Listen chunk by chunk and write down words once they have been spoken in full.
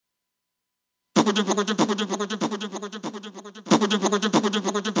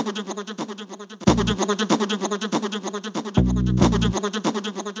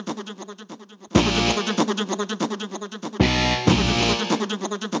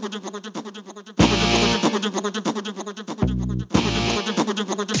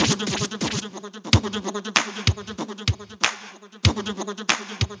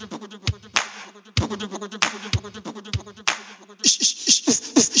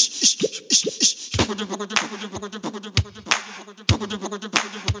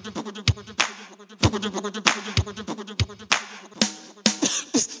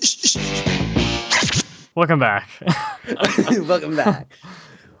Welcome back. Welcome back.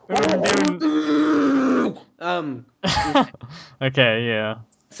 Okay. Okay, yeah.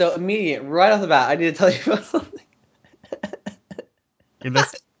 So immediate, right off the bat, I need to tell you about something.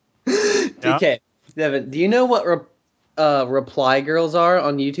 Yeah. Okay, Devin, do you know what reply girls are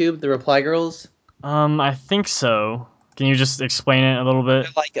on YouTube? The reply girls? I think so. Can you just explain it a little bit?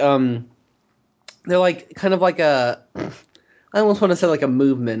 They're like kind of like I almost want to say like a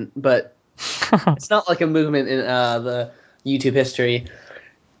movement, but it's not like a movement in the YouTube history.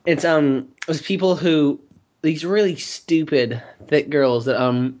 It's people who, these really stupid thick girls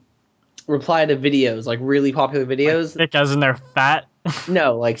that reply to videos, like really popular videos. Thick as in they're fat?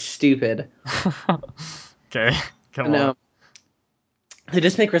 No, like stupid. Okay, come And on. they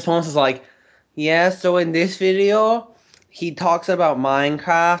just make responses like, yeah, so in this video he talks about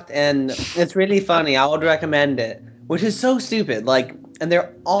Minecraft and it's really funny. I would recommend it. Which is so stupid. Like, and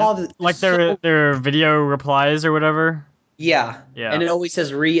they're all Like so, their video replies or whatever? yeah. Yeah. And it always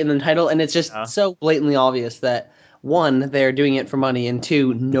says "re" in the title, and it's just so blatantly obvious that, one, they're doing it for money, and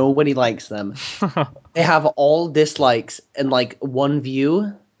two, nobody likes them. They have all dislikes and like one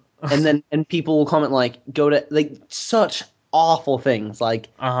view, and people will comment like, go to, like, such awful things, like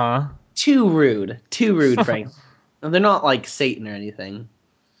Uh-huh. too rude, Frank. And they're not like Satan or anything.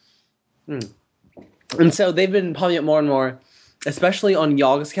 And so they've been popping up more and more, especially on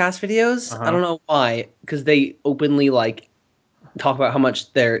Yogscast videos. I don't know why, because they openly like talk about how much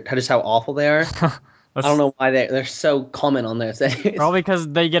how awful they are. I don't know why they're so common on there. Probably because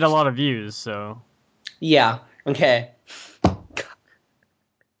they get a lot of views, so. Yeah. Okay.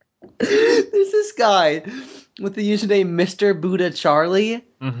 There's this guy with the username Mr. Buddha Charlie.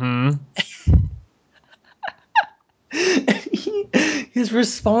 Mm-hmm. His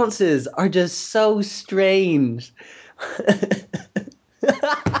responses are just so strange.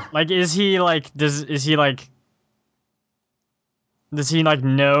 Like, does he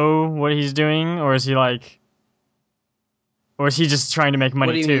know what he's doing, or is he just trying to make money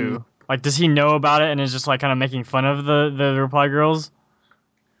What do you too? mean? Like, does he know about it and is just like kind of making fun of the reply girls?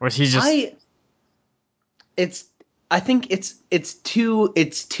 Or is he just I think it's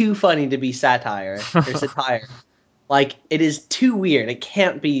too funny to be satire or satire. Like, it is too weird. It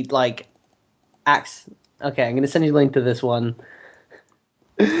can't be like acts. Okay, I'm gonna send you a link to this one.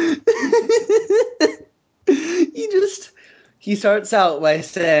 He starts out by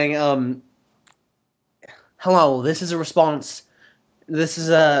saying, "Hello, this is a response. This is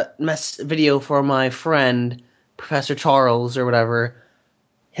a video for my friend Professor Charles or whatever.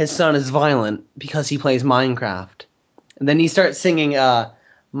 His son is violent because he plays Minecraft." And then he starts singing,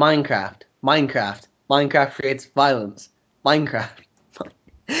 Minecraft, Minecraft, Minecraft creates violence, Minecraft.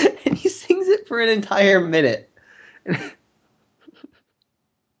 And he sings it for an entire minute.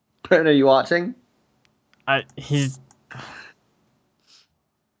 Are you watching? he's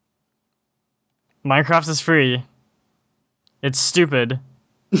Minecraft is free. It's stupid.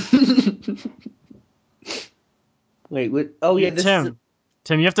 Wait, what? Oh yeah, this is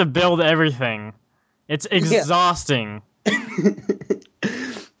Tim, you have to build everything. It's exhausting.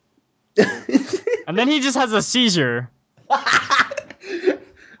 And then he just has a seizure.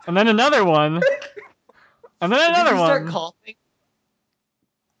 And then another one. And then another Did you start one. coughing?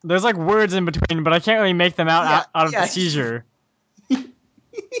 There's like words in between, but I can't really make them out of the seizure.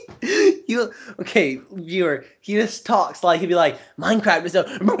 Okay, viewer, he just talks like he'd be like, Minecraft is so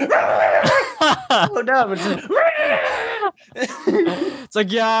slow down. It's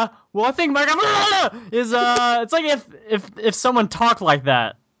like, yeah, well, I think Minecraft is it's like if someone talked like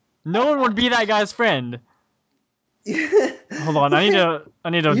that, no one would be that guy's friend. Hold on, I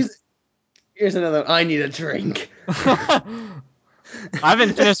need to Here's another. I need a drink. I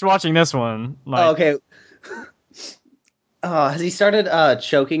haven't finished watching this one. Oh, okay. Has he started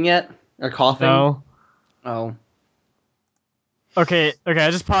choking yet or coughing? No. Oh. Okay,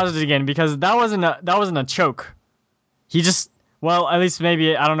 I just paused it again because that wasn't a choke. He just, well, at least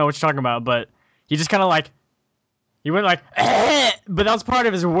maybe, I don't know what you're talking about, but he just kind of like, he went like, but that was part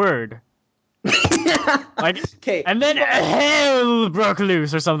of his word. Like, Okay. and then hell broke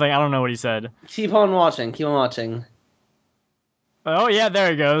loose or something. I don't know what he said. Keep on watching. Keep on watching. Oh yeah,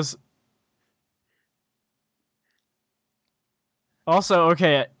 there he goes. Also,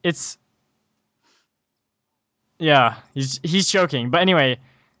 okay, it's yeah, he's choking. But anyway,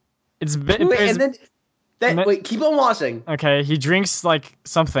 Wait, there's and then, wait. Keep on watching. okay, he drinks like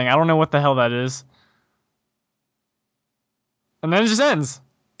something. I don't know what the hell that is. And then it just ends.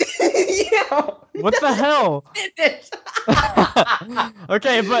 Yeah. What the hell?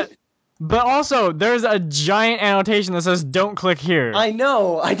 Okay, but also there's a giant annotation that says "Don't click here." I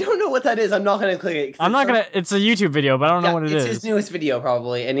know. I don't know what that is. I'm not gonna click it. 'Cause I'm not gonna. It's a YouTube video, but I don't know yeah, what it it's his is. newest video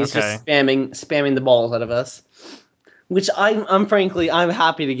probably, and he's Okay. just spamming the balls out of us. Which I'm frankly I'm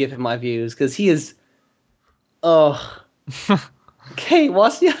happy to give him my views because he is. Oh. Okay.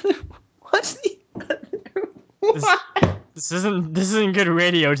 Watch the other. Watch the other. this this isn't good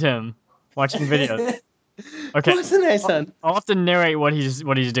radio, Tim. Watching videos. Okay. What's the next one? I'll have to narrate what he's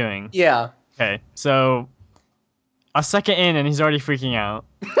doing. Yeah. Okay. So a second in, and he's already freaking out.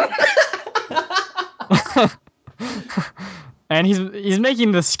 And he's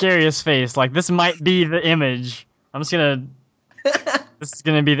making the scariest face. Like this might be the image. I'm just gonna. This is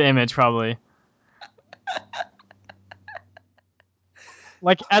gonna be the image probably.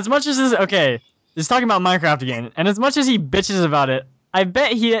 Like as much as this. Okay, he's talking about Minecraft again, and as much as he bitches about it, I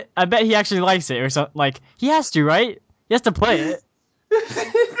bet he actually likes it or something. Like he has to, right? He has to play it.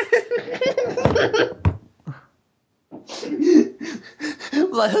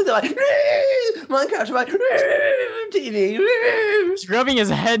 like Minecraft, like TV. He's rubbing his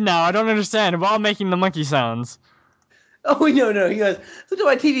head now. I don't understand while making the monkey sounds. Oh no! He goes, look at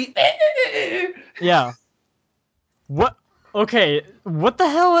my TV. Yeah. What? Okay. What the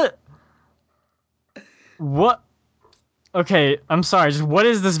hell? What? Okay. I'm sorry. Just what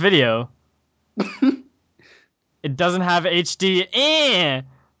is this video? It doesn't have HD.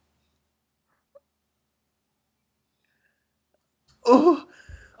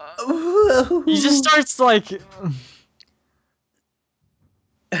 Oh, He just starts like.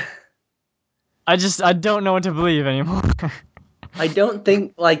 I don't know what to believe anymore. I don't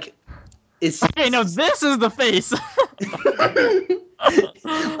think like it's Okay, no, this is the face. like It's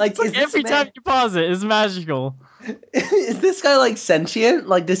like is this every time man? you pause it, it's magical. Is this guy like sentient?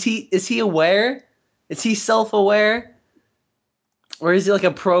 Like, is he aware? Is he self-aware, or is he like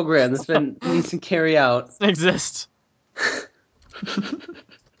a program that's been needs to carry out? Doesn't exist.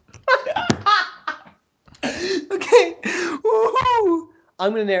 Okay. Woo-hoo!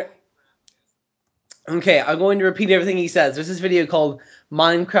 I'm gonna narrate. Okay, I'm going to repeat everything he says. There's this video called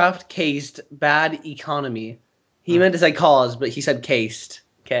Minecraft Cased Bad Economy. He meant to say caused, but he said cased.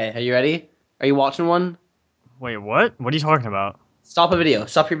 Okay, are you ready? Are you watching one? Wait, what? What are you talking about? Stop a video.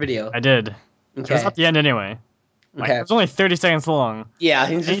 Stop your video. I did. It was Okay. at the end anyway. Like, it Okay. was only 30 seconds long. Yeah,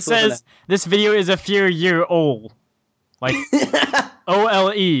 he's And he just flipping says, this video is a few year old. Like, it.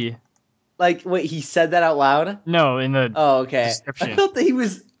 OLE. Like, wait, he said that out loud? No, in the Oh, okay. I description. thought that he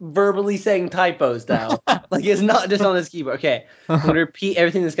was verbally saying typos now. Like, it's not just on his keyboard. Okay, I'm going to repeat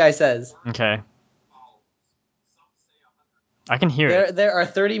everything this guy says. Okay. I can hear it. There are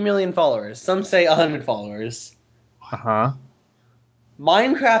 30 million followers. Some say 100 followers. Uh-huh.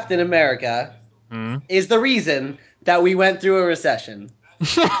 Minecraft in America Hmm. is the reason that we went through a recession.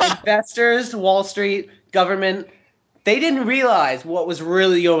 Investors, Wall Street, government, they didn't realize what was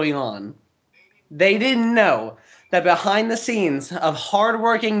really going on. They didn't know that behind the scenes of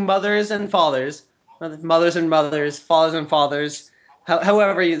hardworking mothers and mothers, fathers and fathers,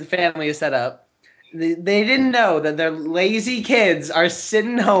 however the family is set up, they didn't know that their lazy kids are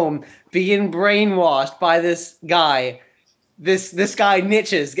sitting home being brainwashed by this guy, this guy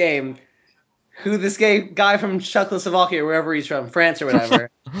Niche's game, who this guy from Czechoslovakia, wherever he's from, France or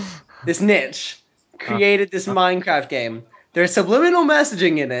whatever, this niche created this Minecraft game. There's subliminal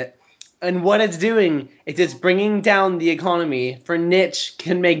messaging in it, and what it's doing is it's bringing down the economy for niche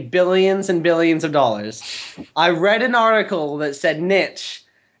can make billions and billions of dollars. I read an article that said niche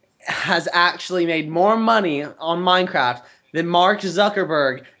has actually made more money on Minecraft than Mark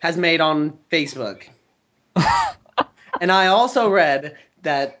Zuckerberg has made on Facebook. And I also read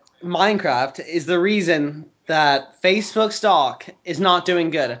that Minecraft is the reason that Facebook stock is not doing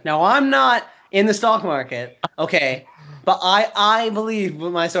good. Now, I'm not in the stock market, okay, but I believe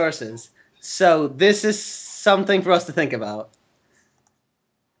with my sources. So this is something for us to think about.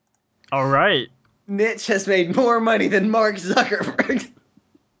 All right. Mitch has made more money than Mark Zuckerberg.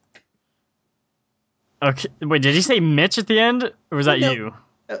 Okay. Wait, did you say Mitch at the end? Or was that No, you?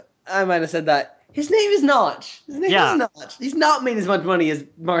 I might have said that. His name is Notch. His name is Yeah. Notch. He's not made as much money as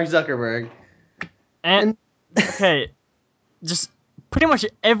Mark Zuckerberg. And And okay, just pretty much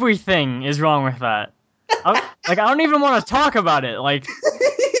everything is wrong with that. I don't even want to talk about it. Like,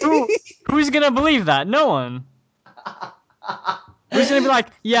 who who's gonna believe that? No one. Who's gonna be like,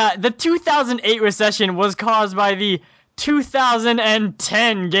 yeah, the 2008 recession was caused by the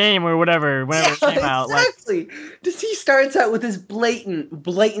 2010 game or whatever, whenever it came out. Like, exactly. Just he starts out with this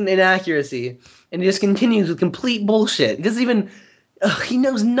blatant inaccuracy, and he just continues with complete bullshit. He doesn't even. He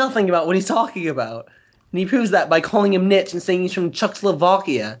knows nothing about what he's talking about, and he proves that by calling him Nitch and saying he's from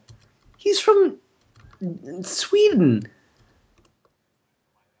Czechoslovakia. He's from Sweden.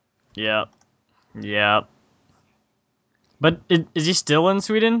 yeah, yeah. But is he still in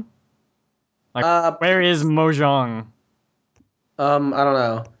Sweden? Like, Uh, where is Mojang? I don't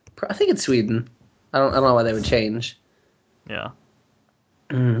know. I think it's Sweden. I don't know why they would change. Yeah.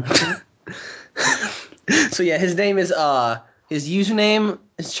 So yeah, his name is his username,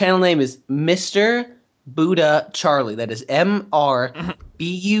 his channel name is Mr. Buddha Charlie. That is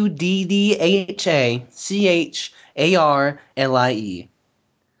MrBuddhaCharlie.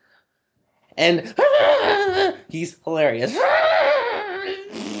 And he's hilarious.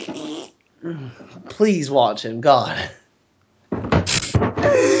 Please watch him, God. It's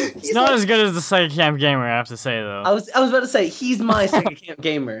He's not like as good as the Sega Camp Gamer, I have to say though. I was about to say he's my Sega Camp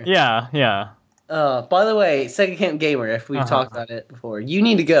Gamer. Yeah, yeah. By the way, Sega Camp Gamer, if we've Uh-huh. talked about it before, you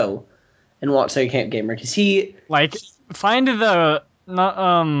need to go and watch Sega Camp Gamer because Like, find the not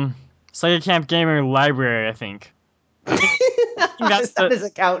Sega Camp Gamer library. I think is that's that the his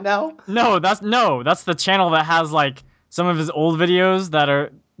account now? that's the channel that has like some of his old videos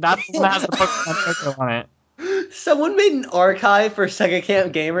that's the one that has the Pokemon Jojo on it. Someone made an archive for Sega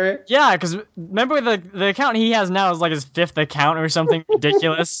Camp Gamer. Yeah, because remember the account he has now is like his 5th account or something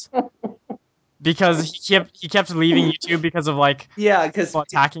ridiculous. Because he kept leaving YouTube because of like Yeah, because people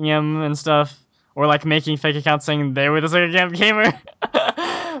attacking him and stuff, or like making fake accounts saying they were the Sega Camp Gamer.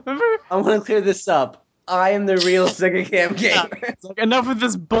 Remember? I want to clear this up. I am the real Sega Camp Yeah. Gamer. It's like enough with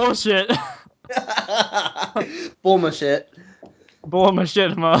this bullshit. Bullshit. Bull my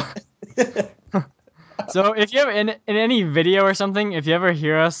shit, ma. So if you ever in any video or something, if you ever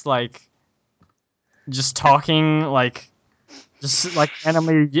hear us like just talking like just like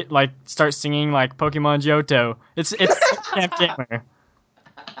randomly like start singing like Pokemon Johto, it's Camp Gamer.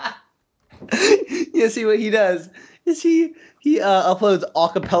 You see what he does is he uploads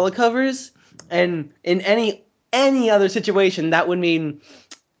acapella covers, and in any other situation that would mean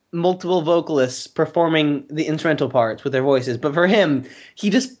multiple vocalists performing the instrumental parts with their voices. But for him,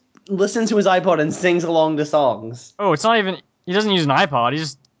 he just listens to his iPod and sings along the songs. Oh, it's not even. He doesn't use an iPod. He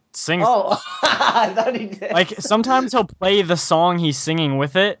just sings. Oh, I thought he did. Like sometimes he'll play the song he's singing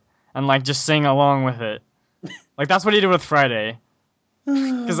with it and like just sing along with it. Like that's what he did with Friday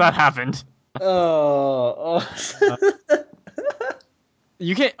because that happened. Oh, Uh,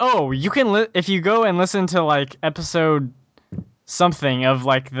 you can if you go and listen to like episode something of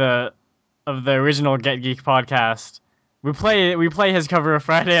like the original Get Geek podcast. We play his cover of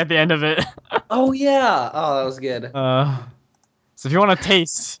Friday at the end of it. oh yeah. Oh, that was good. So if you want to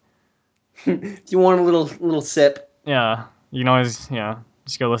taste, Do you want a little sip? yeah, you can always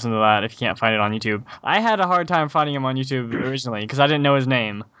just go listen to that if you can't find it on YouTube. I had a hard time finding him on YouTube originally because I didn't know his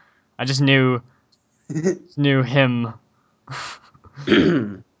name. I just knew him.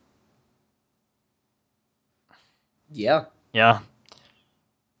 Yeah. Yeah.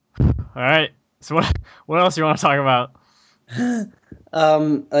 All right. So what else you want to talk about?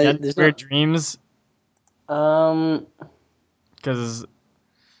 Yeah, There's weird not. dreams Um, because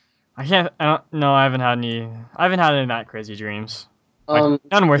I can't. I don't. No, I haven't had any. I haven't had any that crazy dreams. Like um,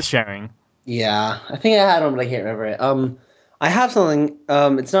 none worth sharing. yeah. I think I had one, but I can't remember it. I have something.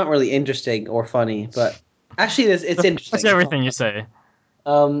 It's not really interesting or funny, but actually, it's That's interesting. everything you say.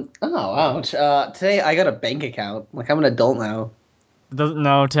 Oh, ouch. Today I got a bank account. Like I'm an adult now.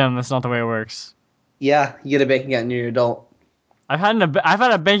 No, Tim, that's not the way it works. Yeah, you get a bank account when you're an adult. I've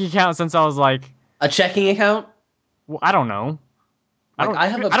had a bank account since I was like, A checking account? well, I don't know. Like I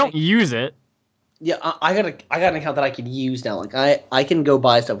have a I don't bank. use it. Yeah, I got an account that I can use now. Like I can go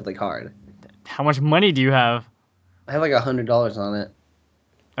buy stuff with a card. How much money do you have? I have like $100 on it.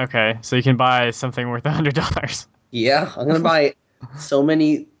 Okay, so you can buy something worth $100. Yeah, I'm gonna buy so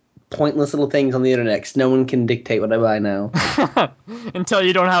many pointless little things on the internet 'cause no one can dictate what I buy now. Until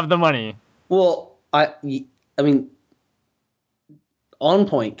you don't have the money. Well, I mean, On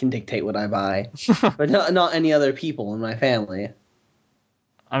Point can dictate what I buy, but not any other people in my family.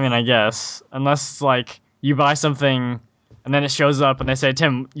 I mean, I guess. Unless, like, you buy something and then it shows up and they say,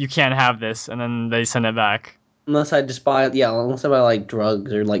 Tim, you can't have this, and then they send it back. Unless I just buy, yeah, unless I buy like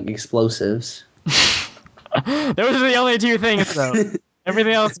drugs or like explosives. Those are the only two things, though.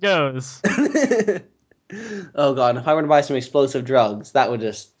 Everything else goes. Oh god, if I were to buy some explosive drugs, that would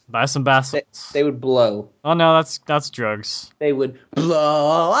just Buy some bath salts. they would blow. Oh no, that's drugs. They would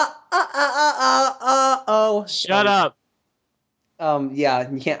blow. Oh. Shut up. Yeah,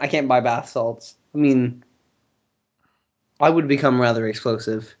 I can't buy bath salts. I mean, I would become rather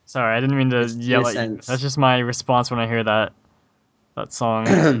explosive. Sorry, I didn't mean to In a yell at you. sense. That's just my response when I hear that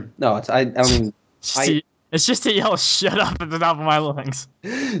song. No, I don't mean. It's just to yell "shut up" at the top of my lungs.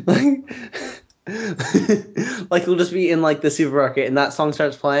 Like you'll just be in like the supermarket and that song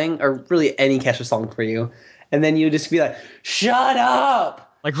starts playing, or really any Kesha song for you, and then you just be like, "Shut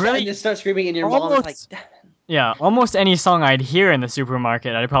up!" Like really, and just start screaming, and your mom is like, yeah, almost any song I'd hear in the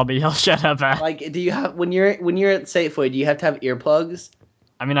supermarket, I'd probably yell "shut up" at. Like, do you have when you're at Safeway? Do you have to have earplugs?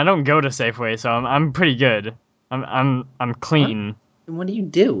 I mean, I don't go to Safeway, so I'm pretty good. I'm clean. And what do you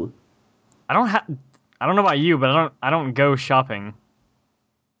do? I don't know about you, but I don't go shopping.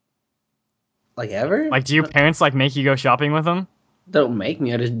 Like ever? Like, do your parents like make you go shopping with them? Don't make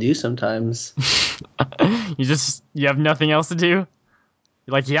me. I just do sometimes. You have nothing else to do. You're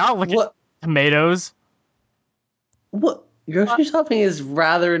like, yeah, I'll look at tomatoes. What? Grocery shopping is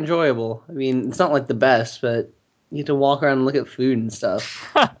rather enjoyable. I mean, it's not like the best, but you get to walk around and look at food and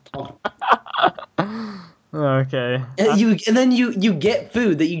stuff. Okay. And then you get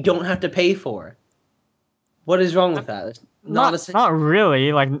food that you don't have to pay for. What is wrong with that? Not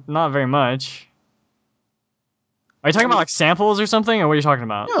really. Like, not very much. Are you talking about like samples or something, or what are you talking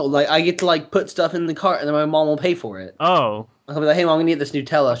about? No, like I get to like put stuff in the cart and then my mom will pay for it. Oh. I'll be like, "Hey, mom, I'm gonna get this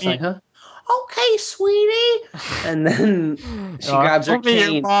Nutella." She's like, "Huh? Okay, sweetie." And then she grabs her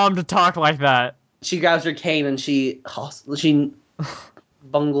cane. Your mom to talk like that. She grabs her cane and she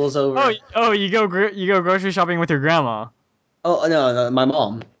bungles over. You go grocery shopping with your grandma. Oh no, my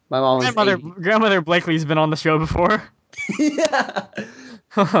mom. My mom is grandmother Blakely's been on the show before. Yeah.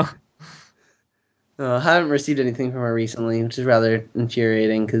 I haven't received anything from her recently, which is rather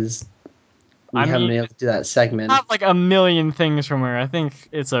infuriating because we haven't been able to do that segment. I have like a million things from her. I think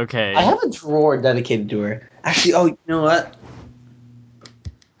it's okay. I have a drawer dedicated to her. Actually, oh, you know what?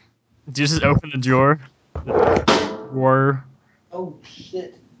 Did you just open the drawer? Drawer. Oh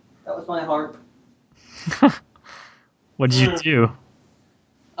shit! That was my harp. What did you do?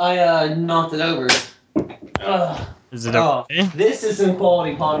 I knocked it over. Ugh. Is it okay? This is some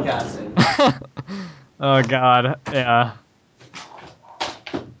quality podcasting. Oh god, yeah.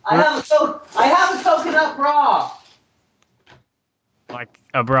 I have a coconut bra. Like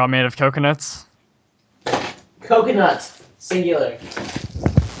a bra made of coconuts? Coconuts, singular.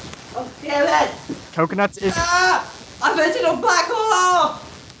 Oh damn it! Coconuts is. I've entered a black hole.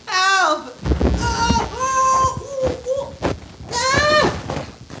 Help!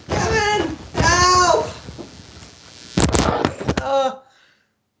 Kevin, help!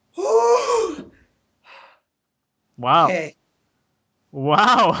 Wow. Okay.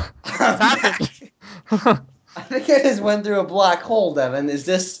 Wow. What's happened? I think I just went through a black hole, Devin. Is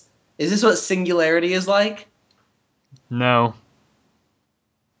this what singularity is like? No.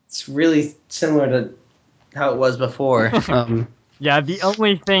 It's really similar to how it was before. Yeah, the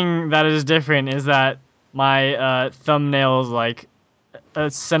only thing that is different is that my thumbnail is like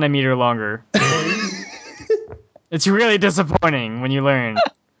a centimeter longer. It's really disappointing when you learn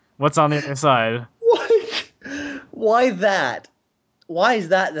what's on the other side. What? Why that? Why is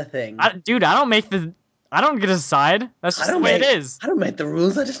that the thing? Dude, I don't get a side. That's just the way it is. I don't make the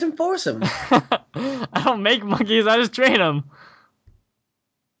rules. I just enforce them. I don't make monkeys. I just train them.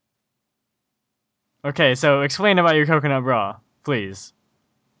 Okay, so explain about your coconut bra, please.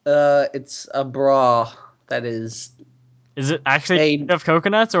 It's a bra that is. Is it actually made of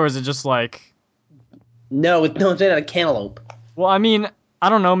coconuts, or is it just like? No, it's made out of cantaloupe. Well, I mean, I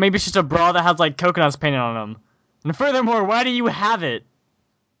don't know. Maybe it's just a bra that has like coconuts painted on them. And furthermore, why do you have it?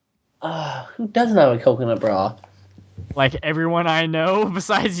 Who doesn't have a coconut bra? Like everyone I know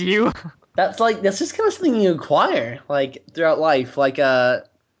besides you. That's just kind of something you acquire like throughout life, like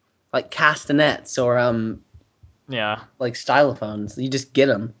castanets or Yeah. like stylophones. You just get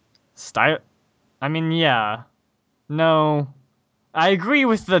them. I mean, yeah. No. I agree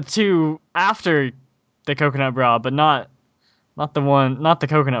with the two after the coconut bra, but not the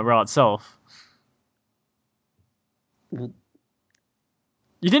coconut bra itself. You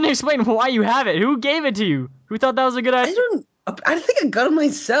didn't explain why you have it. Who gave it to you? Who thought that was a good idea? I think I got it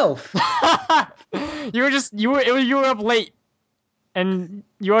myself. you were up late, and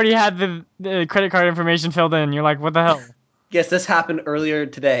you already had the credit card information filled in. You're like, what the hell? Yes, this happened earlier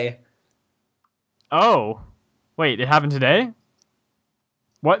today. Oh, wait, it happened today?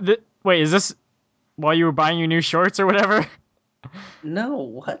 What? Wait, is this while you were buying your new shorts or whatever? No,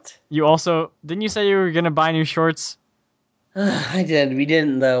 what? You also didn't you say you were gonna buy new shorts? I did. We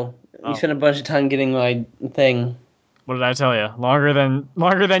didn't though. We Oh, spent a bunch of time getting my thing. what did I tell you? Longer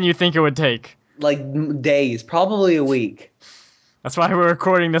than you think it would take. Like days, probably a week. That's why we're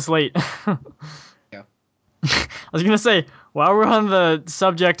recording this late. Yeah. I was gonna say, while we're on the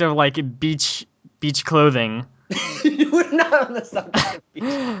subject of like beach clothing, We're not on the subject of beach.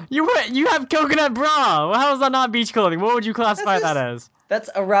 you have coconut bra. Well, how is that not beach clothing? What would you That's classify that just as? that's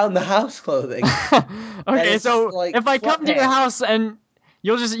around the house clothing. That Okay, is so like if I come to your sweatpants. house and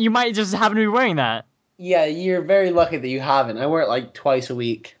you might just happen to be wearing that. Yeah, you're very lucky that you haven't. I wear it like twice a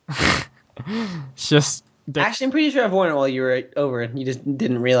week. It's just Actually, I'm pretty sure I've worn it while you were over and you just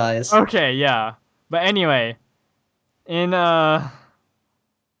didn't realize. okay, yeah. But anyway, in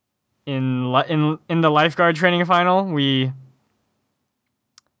in the lifeguard training final, we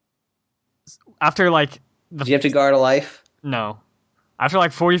after like Did the you have to guard a life? no after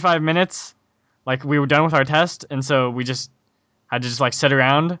like 45 minutes, like we were done with our test, and so we just had to just like sit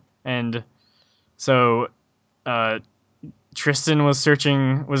around, and so uh Tristan was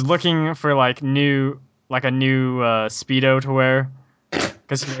looking for like a new speedo to wear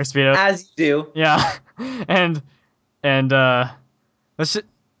because he wears speedo. As you do. Yeah, and and let's just,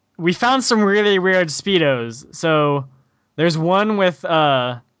 we found some really weird speedos. So there's one with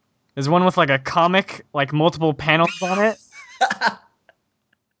like a comic, like multiple panels on it,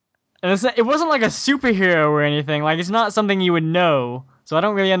 and it wasn't like a superhero or anything. Like it's not something you would know, so I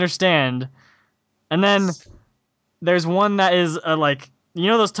don't really understand. And then there's one that is like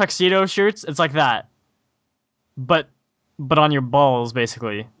those tuxedo shirts. It's like that, but on your balls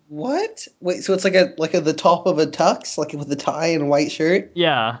basically. What? Wait, so it's like the top of a tux, like with a tie and a white shirt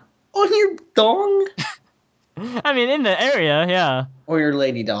Yeah, on your dong I mean in the area, yeah. or your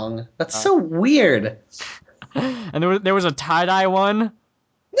lady dong. That's Uh, so weird. and there was a tie dye one,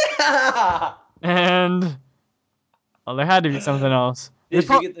 and oh, there had to be something else. Did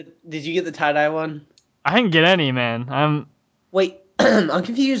you get the tie dye one? I didn't get any, man. Wait, I'm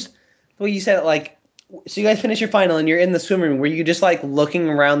confused. The way you said it, like, so you guys finish your final and you're in the swim room. Were you just like looking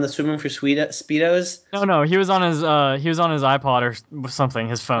around the swim room for speedos? No. He was on his iPod or something,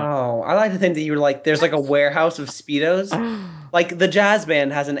 his phone. Oh, I like to think that you were like, there's like a warehouse of speedos. Like the jazz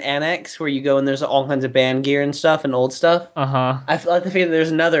band has an annex where you go and there's all kinds of band gear and stuff and old stuff. Uh-huh. I feel like the fact that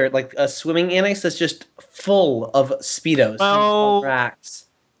there's another like a swimming annex that's just full of speedos just on Well, racks.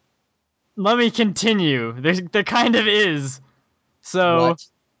 let me continue. There kind of is. So, What?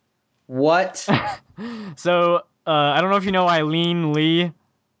 What? I don't know if you know Eileen Lee.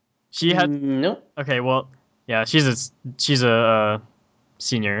 She had Nope. okay. Well, yeah, she's a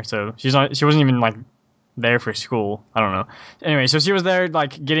senior, so she wasn't even like there for school. I don't know. Anyway, so she was there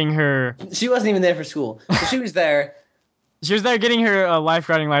like getting her She wasn't even there for school. So she was there. she was there getting her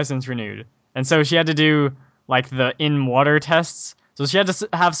lifeguarding license renewed, and so she had to do like the in water tests. So she had to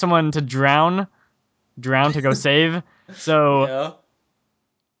have someone to drown to go save. So Yeah.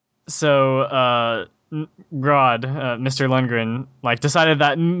 so Rod, Mr. Lundgren, like decided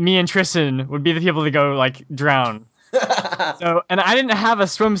that me and Tristan would be the people to go like drown. So and I didn't have a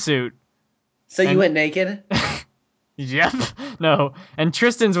swimsuit, So you and went naked? yep, no, and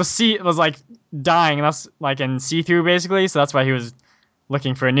Tristan's was like dying, and that's like in see through basically. So that's why he was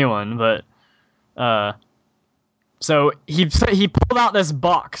looking for a new one, but. Uh, So he pulled out this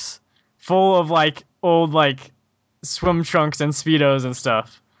box full of like old like swim trunks and speedos and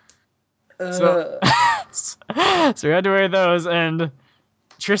stuff. So Uh, so we had to wear those, and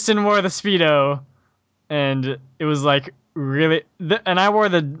Tristan wore the speedo, and it was like really. And I wore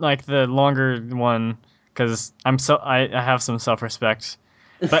the longer one because I have some self respect.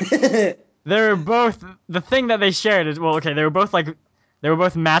 But they were both the thing that they shared is well, okay, they were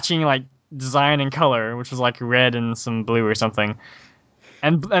both matching like design and color, which was like red and some blue or something.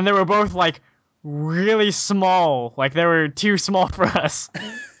 And they were both like really small. Like they were too small for us.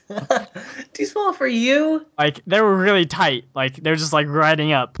 too small for you? Like they were really tight. Like they're just like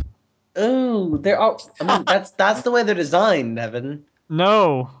riding up. Ooh, they're all. I mean, that's the way they're designed, Evan.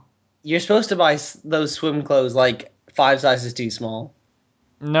 No, You're supposed to buy those swim clothes like 5 sizes too small.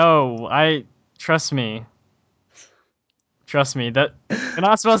 no. I trust me. Trust me. That they're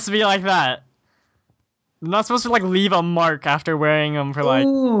not supposed to be like that. They're not supposed to like leave a mark after wearing them for like.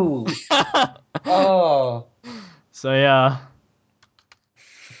 Ooh. Oh. So yeah.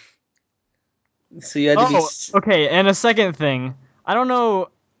 So you had to be Oh, okay. And a second thing. I don't know.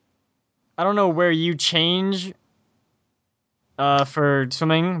 I don't know where you change for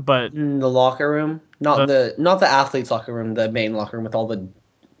swimming, but in the locker room, the not the athletes' locker room, the main locker room with all the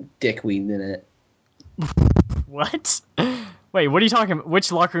dickweed in it. What? Wait, what are you talking about?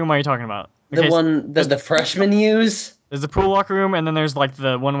 Which locker room are you talking about? The Okay, so one that the freshmen use? there's the pool locker room, and then there's like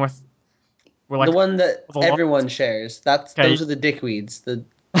the one with where The like one that the lo- everyone shares. okay. Those are the dickweeds. The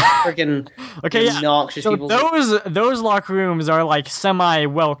freaking Okay, yeah. obnoxious So people. those locker rooms are like semi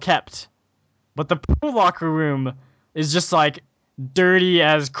well kept, but the pool locker room is just like dirty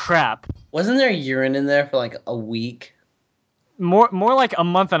as crap. Wasn't there urine in there for like a week? More like a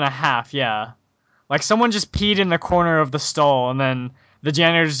month and a half, yeah. Like someone just peed in the corner of the stall, and then the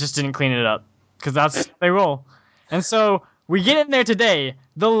janitors just didn't clean it up because that's how they roll. And so we get in there today,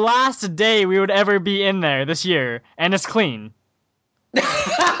 the last day we would ever be in there this year, and it's clean. Like,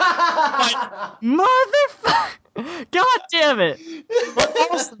 motherfucker! God damn it!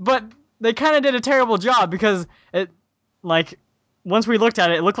 But they kind of did a terrible job because it, like, once we looked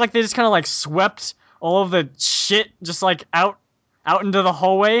at it, it looked like they just kind of like swept all of the shit just like out into the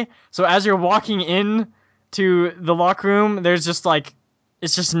hallway. So as you're walking in to the locker room, there's just like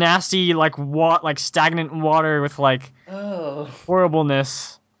it's just nasty like like stagnant water with like Oh.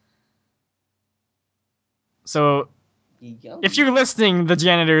 horribleness. So Yum. if you're listening, the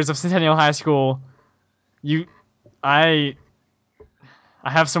janitors of Centennial High School, you, I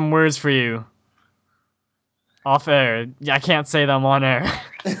have some words for you. Off air. I can't say them on air.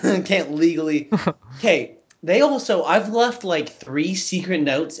 Can't legally. Okay, I've left like 3 secret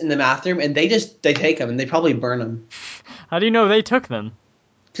notes in the bathroom, and they take them, and they probably burn them. How do you know they took them?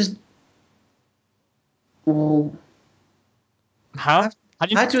 Because, well, How? How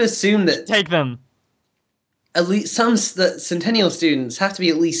do you I have to assume that take them? at least the Centennial students have to be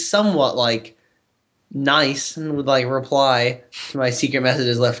at least somewhat like nice and would like reply to my secret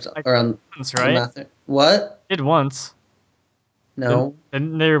messages left Like around once, the right? bathroom. What? Did once. No.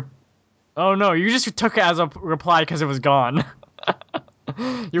 Didn't they? Oh no, you just took it as a reply because it was gone.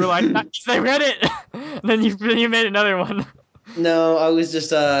 You were like, "Nice, they read it." And then you made another one. No, I was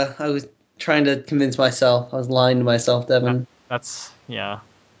just I was trying to convince myself. I was lying to myself, Devin. That's yeah.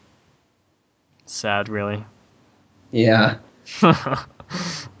 Sad, really. Yeah.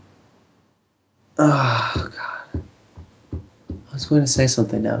 Oh god. I was going to say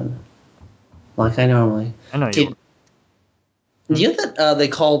something, Devin. Like I normally. I know you. Okay, do you know that they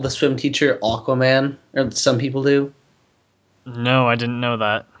call the swim teacher Aquaman? Or some people do? No, I didn't know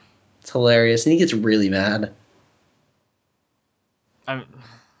that. It's hilarious. And he gets really mad. I mean,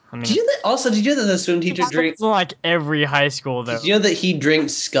 Did you know that the swim it teacher happens in like every high school, Did though. you know that he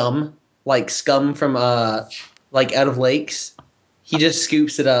drinks scum? Like scum from like out of lakes? He just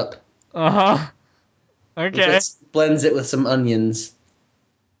scoops it up. Uh-huh. Okay. Blends it with some onions.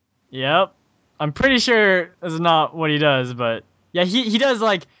 Yep. I'm pretty sure that's not what he does, but yeah, he does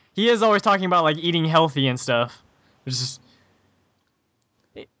like he is always talking about like eating healthy and stuff, which is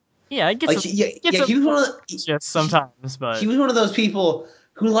yeah, it gets Like yeah, gets yeah, a he was one of the, just he, sometimes, he but was one of those people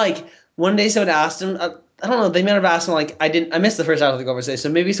who like one day someone asked him. I don't know. They might have asked him like I missed the first half of the conversation. So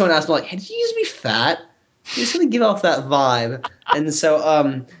maybe someone asked him like, "Hey, did you used to be fat?" He was gonna give off that vibe, and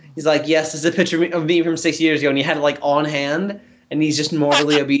so he's like, "Yes, this is a picture of me from 6 years ago," and he had it like on hand, and he's just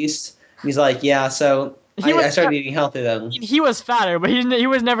morbidly obese. And he's like, "Yeah, so he I was started eating healthy then." he was fatter, but he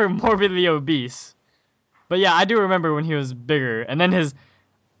was never morbidly obese. But yeah, I do remember when he was bigger, and then his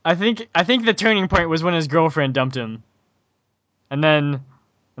I think the turning point was when his girlfriend dumped him, and then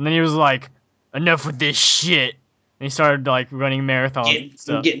he was like, enough with this shit, and he started like running marathons and I'm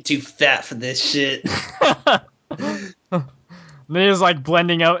stuff. getting too fat for this shit. And then he was like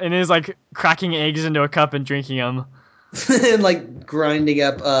blending out, and he was like cracking eggs into a cup and drinking them. And like grinding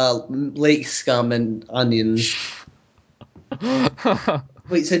up lake scum and onions.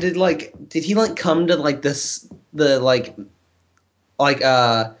 Wait, so did he like come to like the like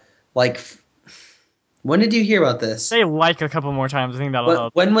like when did you hear about this? Say like a couple more times. I think that'll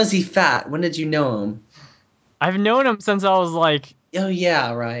help. When was he fat? When did you know him? I've known him since I was like Oh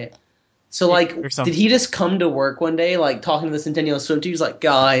yeah, right. So 8 like or did something. he just come to work one day like talking to the Centennial swim team? He's like,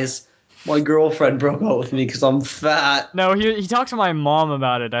 "Guys, my girlfriend broke up with me because I'm fat." No, he talked to my mom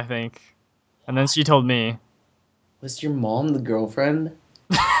about it, I think, and then she told me. Was your mom the girlfriend?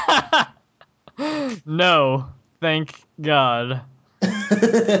 No, thank God.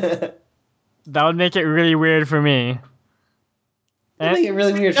 That would make it really weird for me. That'd And make it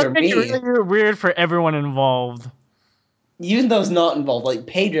really weird for that'd make it me. really weird for everyone involved. Even though it's not involved, like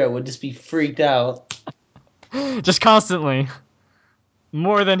Pedro would just be freaked out. Just constantly.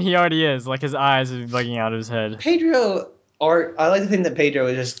 More than he already is. Like his eyes are bugging out of his head. I like to think that Pedro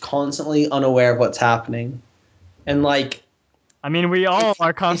is just constantly unaware of what's happening. And like I mean, we all are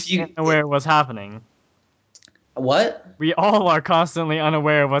if constantly you unaware of what's happening. what? We all are constantly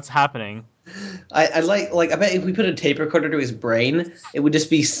unaware of what's happening. I bet if we put a tape recorder to his brain, it would just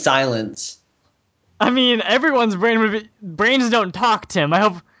be silence. I mean, everyone's brains don't talk, Tim. I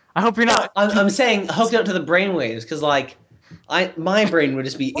hope you're No, not. I'm saying hooked up to the brain waves because my brain would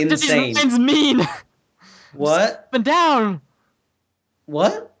just be What do these insane. lines mean? Just up What? and down.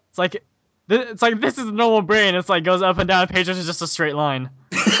 What? It's like this is a normal brain. It's like goes up and down. Pages is just a straight line.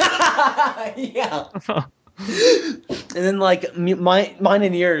 Yeah. And then mine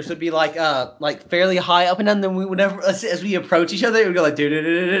and yours would be like fairly high up and down. Then we would never as we approach each other, it would go like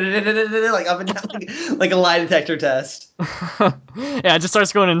like up and down like a lie detector test. Yeah, it just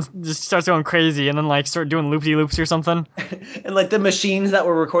starts going crazy, and then like start doing loopy loops or something. And like the machines that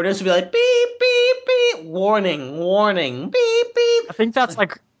were recording us would be like beep beep beep, warning warning, beep beep. I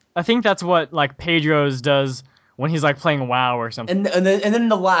think that's what like Pedro's does when he's like playing WoW or something. And then in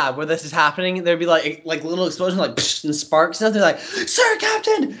the lab where this is happening, there'd be like little explosions like psh, and sparks and stuff. They're like, "Sir,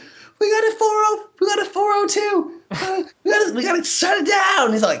 Captain, we got a 402. We gotta shut it down."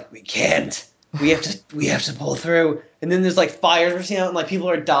 And he's like, "We can't. We have to pull through." And then there's like fires we're seeing out, and like people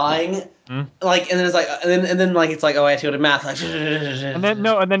are dying. Hmm? Like, and then it's like, and then like it's like, oh, I have to go to math. Like, And then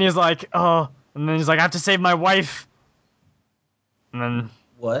no, and then he's like, oh, and then he's like, I have to save my wife, and then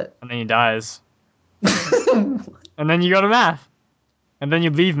what? he dies, and then you go to math, and then you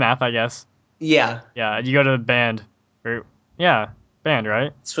leave math, I guess. Yeah, Yeah, you go to band, or yeah, band,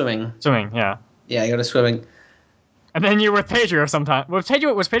 right? swimming. Swimming, yeah. Yeah, I go to swimming. And then you're with Pedro sometime. Was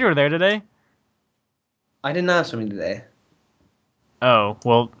Pedro there today? I did not have swimming today. Oh,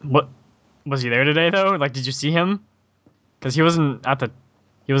 well, what was he there today though? Like, did you see him? Because he wasn't at the.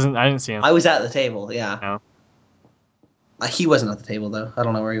 He wasn't. I didn't see him. I was at the table. Yeah, No. he wasn't at the table though. I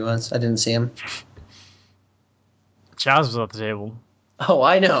don't know where he was. I didn't see him. Chaz was at the table. Oh,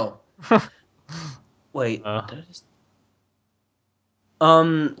 I know. Wait. Uh, Did I just...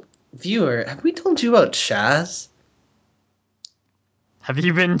 Viewer, have we told you about Chaz? have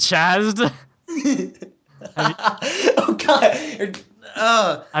you been Chazed? Have you, Oh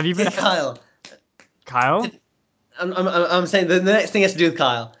God! have you been Hey Kyle. Kyle? I'm saying the next thing has to do with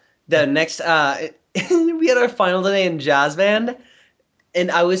Kyle. The next we had our final today in jazz band,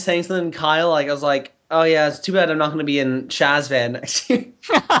 and I was saying something to Kyle like I was like, "Oh yeah, it's too bad I'm not going to be in Chaz band next year."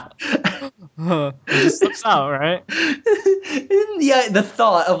 It just slips out, right? Yeah, the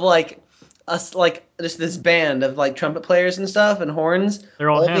thought of like us like just this band of like trumpet players and stuff and horns They're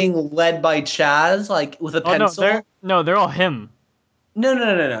all all him. being led by Chaz like with a Oh no, pencil. they're all him.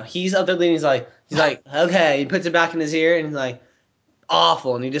 No. He's up there leading. He's like okay. He puts it back in his ear and he's like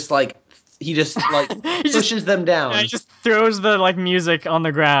awful. And he just he just pushes them yeah, he down. just throws the like music on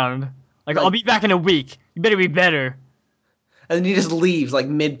the ground. Like, I'll Like be back in a week. You better be better. and then he just leaves like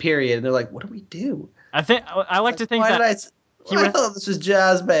mid period. And they're like, what do we do? I like to think Why did that I? he I would thought this was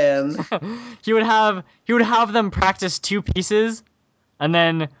jazz band. he would have them practice two pieces, and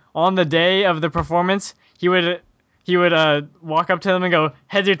then on the day of the performance, he would walk up to them and go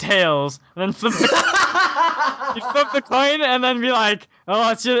heads or tails, and then he'd flip the coin and then be like, oh,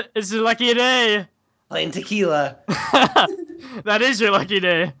 it's your lucky day. Playing tequila. That is your lucky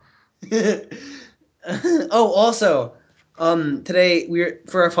day. Oh, also, today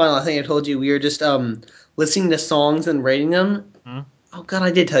for our final. I think I told you we were just listening to songs and rating them. Hmm? Oh God,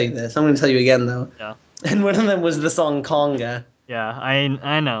 I did tell you this. I'm going to tell you again though. Yeah, And one of them was the song Conga. yeah.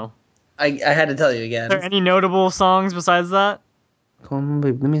 I know. I had to tell you Are there again. any notable songs besides that? Come on,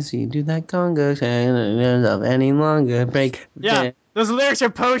 baby, let me see. Do that conga, can't love any longer. Break. Yeah, those lyrics are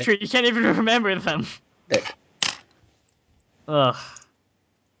poetry. You can't even remember them. Ugh.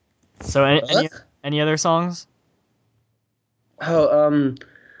 So any other songs? Oh,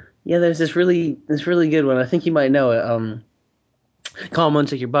 yeah. There's this really good one. I think you might know it. Come on,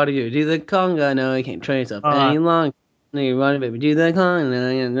 take your body to do the conga. No, you can't trace up Uh, any longer. No, you want it, baby. Do the conga. No,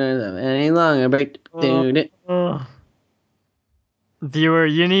 you can't trace up any longer. Break. uh, uh. Viewer,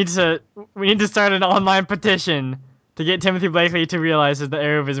 we need to start an online petition to get Timothy Blakely to realize the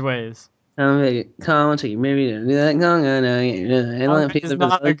error of his ways. Come on, take your baby to do that conga. No, you can't trace any longer. Conga is Feel the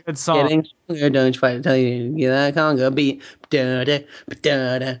not a rhythm good song. getting stronger. Don't try to tell you to get that conga beat. Da da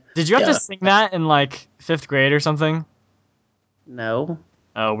da da Did you have to da. sing that in like fifth grade or something? No.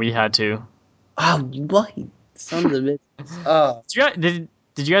 Oh, we had to. Oh, you white sons of bitches. Oh.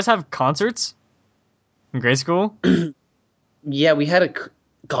 Did you guys have concerts in grade school? Yeah, we had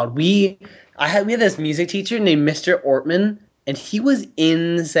God. We had this music teacher named Mr. Ortman, and he was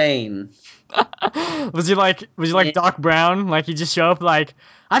insane. Was you like Doc Brown? Like you just show up like,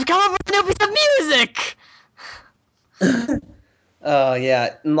 I've come up with a new piece of music. Oh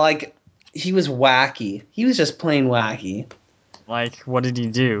yeah, and like he was wacky. He was just plain wacky. Like, what did he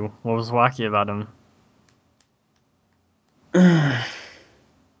do? What was wacky about him?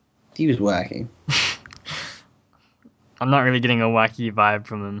 He was wacky. I'm not really getting a wacky vibe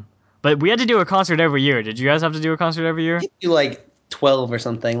from him. But we had to do a concert every year. Did you guys have to do a concert every year? He'd be like 12 or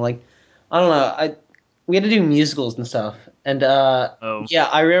something. Like, I don't know. We had to do musicals and stuff. And Oh. yeah,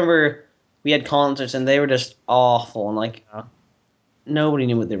 I remember we had concerts and they were just awful and like Yeah. nobody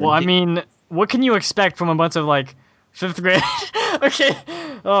knew what they were Well, I doing. mean, what can you expect from a bunch of like fifth grade? Okay.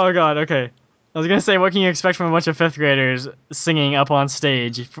 Oh god. Okay. I was gonna say, what can you expect from a bunch of fifth graders singing up on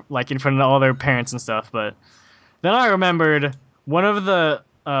stage, like in front of all their parents and stuff? But then I remembered one of the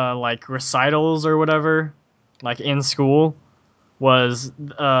like recitals or whatever, like in school, was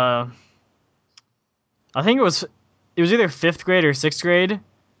I think it was either fifth grade or sixth grade.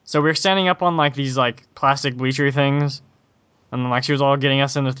 So we were standing up on like these like plastic bleacher things, and then like she was all getting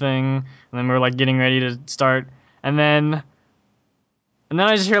us in the thing, and then we were like getting ready to start, and then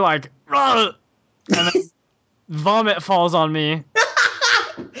I just hear like, "Rah!" And then vomit falls on me,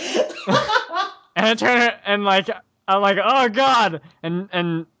 and I turn and like I'm like, oh god, and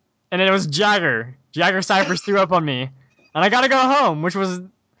it was Jagger. Jagger Cyphers threw up on me, and I gotta go home, which was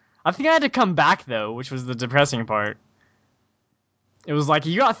I think I had to come back though, which was the depressing part. It was like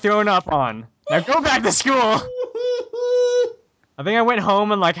you got thrown up on. Now go back to school. I think I went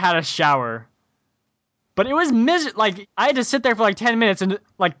home and like had a shower. But it was like I had to sit there for like 10 minutes and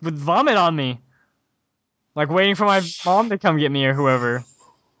like with vomit on me. Like waiting for my mom to come get me or whoever.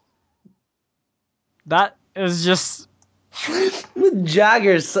 That is just With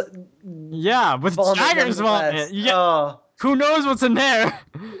Jagger's yeah, with vomit Jagger's nonetheless. vomit. You get Oh, who knows what's in there?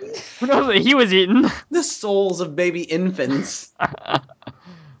 Who knows what he was eating? the souls of baby infants.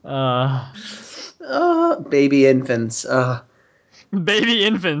 uh Baby infants. baby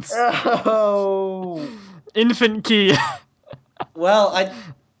infants. Oh. Infant key. Well,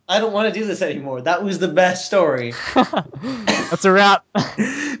 I don't want to do this anymore. That was the best story. That's a wrap.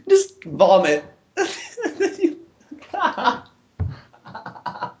 Just vomit.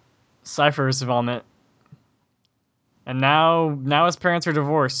 Cypher's vomit. And now his parents are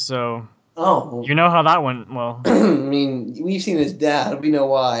divorced, so Oh. you know how that went. Well, I mean, we've seen his dad. We know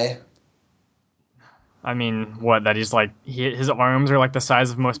why. I mean, what? That he's like his arms are like the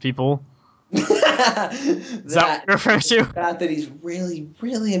size of most people. Is that what you're referring to? The fact that he's really,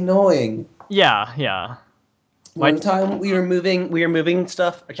 really annoying. Yeah, yeah. One Like, time we were moving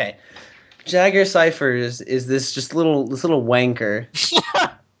stuff. Okay, Jagger Cyphers is this little wanker.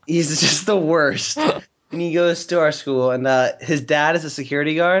 He's just the worst. And he goes to our school, and his dad is a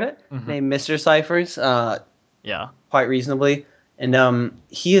security guard mhm, named Mr. Cyphers, yeah. quite reasonably, and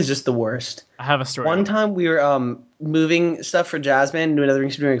he is just the worst. I have a story One on time we were moving stuff for Jazzman to another room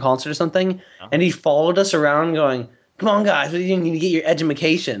during a concert or something, that. and he followed us around going, "Come on, guys, you need to get your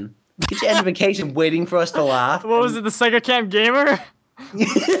education. Get your education," waiting for us to laugh. What was it? The Sega Camp Gamer?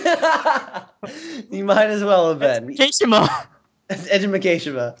 You might as well have been. Kishima.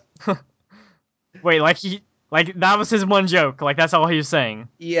 Education. Wait, like that was his one joke. Like that's all he was saying.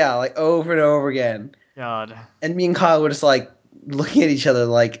 Yeah, like over and over again. God. And me and Kyle were just like looking at each other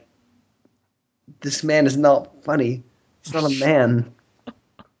like, this man is not funny. He's not a man.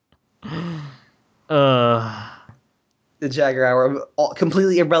 Uh. The Jagger Hour, all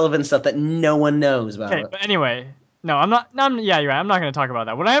completely irrelevant stuff that no one knows Okay, about. but anyway, no, I'm not. No, yeah, you're right. I'm not going to talk about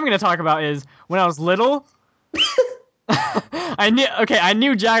that. What I am going to talk about is when I was little. I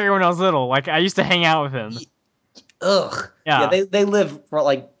knew Jagger when I was little. Like I used to hang out with him. Ugh. Yeah, Yeah, they live for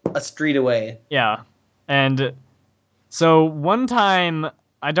like a street away. yeah. And so one time,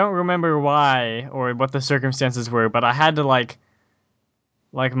 I don't remember why or what the circumstances were, but I had to I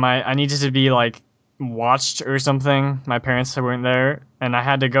needed to be like watched or something. My parents weren't there, and I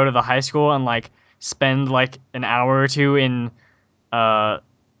had to go to the high school and like spend like an hour or two in uh,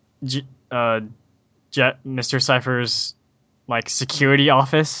 J- uh, Mr. Cypher's like security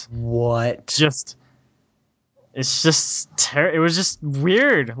office. What? Just it was just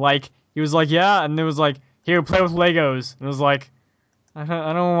weird. Like he was like, yeah, and it was like, here, play with Legos, and it was like, I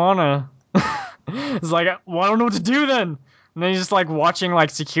don't wanna. It's like, well, I don't know what to do then. And then he's just like watching like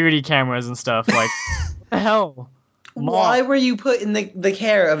security cameras and stuff. Like, what the hell, mom? Why were you put in the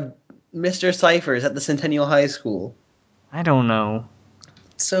care of Mr. Cyphers at the Centennial High School? I don't know.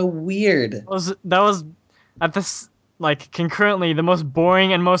 So weird. That was at this like concurrently the most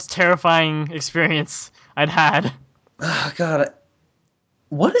boring and most terrifying experience I'd had. Oh God,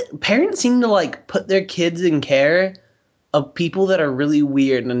 what parents seem to like put their kids in care of people that are really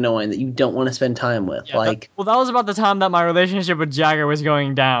weird and annoying that you don't want to spend time with. Yeah, Like, that was about the time that my relationship with Jagger was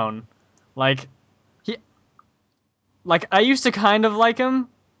going down. Like, he like I used to kind of like him,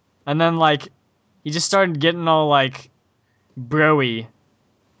 and then like he just started getting all like broy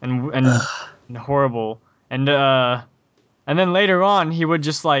and horrible, and then later on he would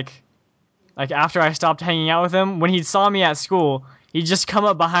just like after I stopped hanging out with him, when he saw me at school, he'd just come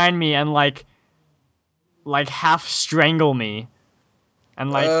up behind me and like half strangle me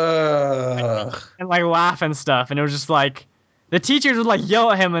and Ugh. like laugh and stuff, and it was just like the teachers would like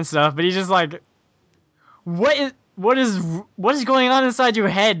yell at him and stuff, but he's just like, what is going on inside your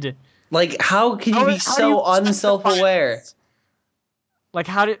head? Like, how can you be How do you so unself-aware? like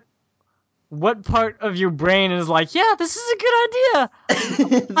how did what part of your brain is like, yeah, this is a good idea? This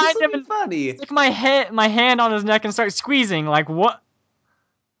Find would him be and funny. stick my hand on his neck and start squeezing. Like what?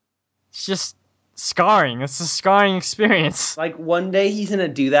 It's just scarring. It's a scarring experience. Like, one day he's gonna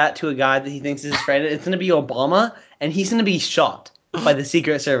do that to a guy that he thinks is his friend. It's gonna be Obama, and he's gonna be shot by the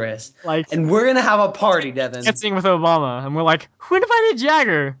Secret Service. Like And we're gonna have a party, Devin. dancing with Obama, and we're like, who invited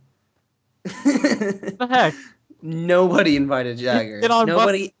Jagger? What the heck? Nobody invited You need to Jagger. get on bus.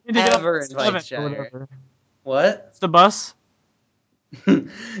 Nobody You need to get on ever bus 11 invites or Jagger. whatever. What? It's the bus.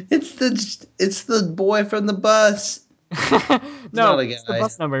 It's the boy from the bus. He's No, not a what's the guy.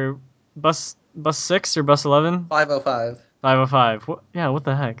 bus number? Bus 6 or bus 11? 505. 505. What? Yeah, what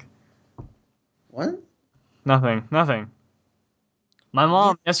the heck? What? Nothing. My Yeah.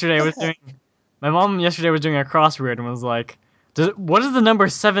 mom yesterday was doing. My mom yesterday was doing a crossword and was like, "What does the number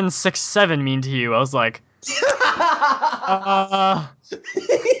 767 mean to you?" I was like, "Uh,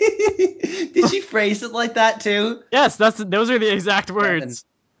 Did she phrase it like that too? yes, those are the exact Devin, words."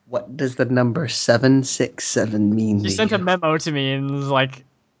 what does the number 767 mean She to sent a you? memo to me and was like,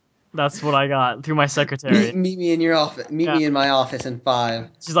 "That's what I got through my secretary." Meet me in your office. Meet Yeah, me in my office in 5.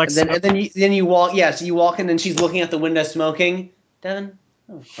 she's like, And then you walk. Yeah, so you walk in, and she's looking out the window smoking. Devin,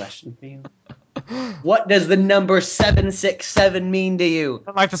 I have a question for you. What does the number 767 mean to you?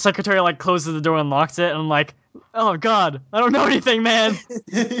 like the secretary like closes the door and locks it, and I'm like, "Oh God, I don't know anything, man."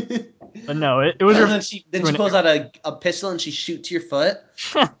 But no, it was then referring she to an pulls out a pistol and she shoots your foot.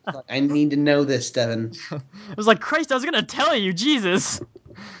 arrow. She's like, I need to know this, Devin. I was like, Christ, I was gonna tell you, Jesus.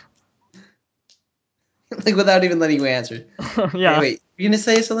 Like, without even letting you answer. Okay, Yeah. wait. You gonna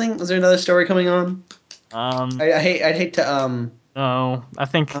say something? Is there another story coming on? Um. I'd hate to No, I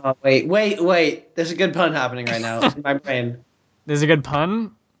think wait. There's a good pun happening right now in my brain. there's a good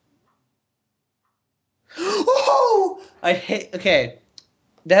pun. Oh, I hate. Okay,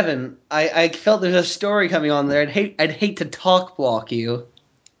 Devin. I felt there's a story coming on there. I'd hate to talk block you.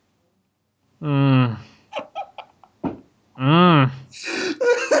 Mmm. Mmm.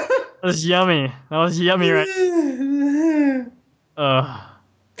 That was yummy. That was yummy, right? Ugh.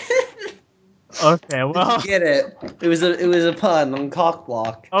 Okay, Did you well. get it? It was a pun on cock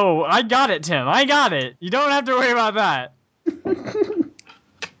block. Oh, I got it, Tim. I got it. You don't have to worry about that.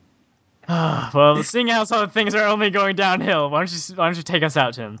 Well, seeing how some things are only going downhill, why don't you take us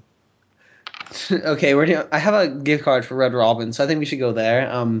out, Tim? Okay, I have a gift card for Red Robin, so I think we should go there.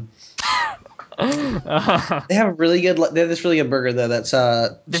 They have they have this really good burger though. That's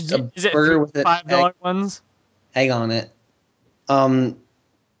just a is it burger three with an $5 ones? egg on it. Um,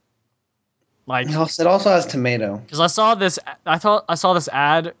 Like, it also has tomato. because I saw this, I saw this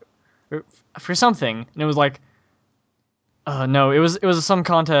ad for something, and it was like, no, it was some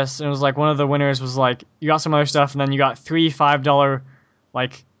contest, and it was like one of the winners was like, you got some other stuff, and then you got three $5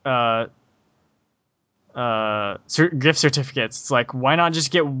 like gift certificates. It's like, why not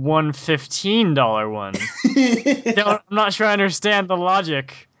just get one $15 one? I'm not sure I understand the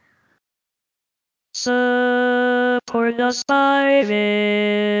logic. Support us by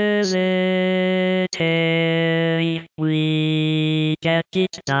visiting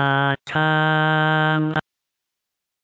WeGetIt.com.